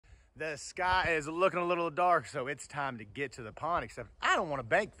The sky is looking a little dark, so it's time to get to the pond, except I don't want to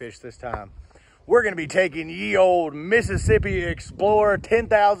bank fish this time. We're going to be taking ye old Mississippi Explorer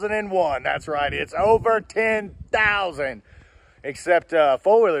 10,001. That's right, it's over 10,000. Except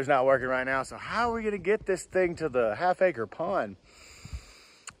four-wheeler's not working right now, so how are we going to get this thing to the half-acre pond?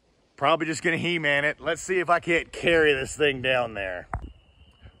 Probably just going to He-Man it. Let's see if I can't carry this thing down there.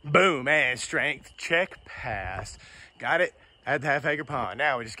 Boom, and strength check pass. Got it at the half-acre pond.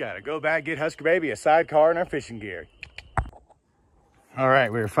 Now we just got to go back, get Husker Baby a sidecar and our fishing gear. All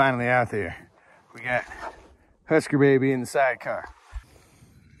right, we're finally out there. We got Husker Baby in the sidecar.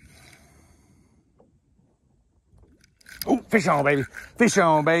 Oh, fish on, baby. Fish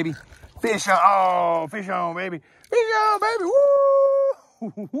on, baby. Fish on. Oh, fish on, baby. Fish on, baby.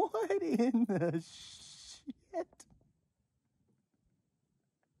 Woo! What in the shit?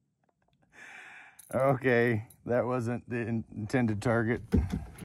 Okay, that wasn't the intended target.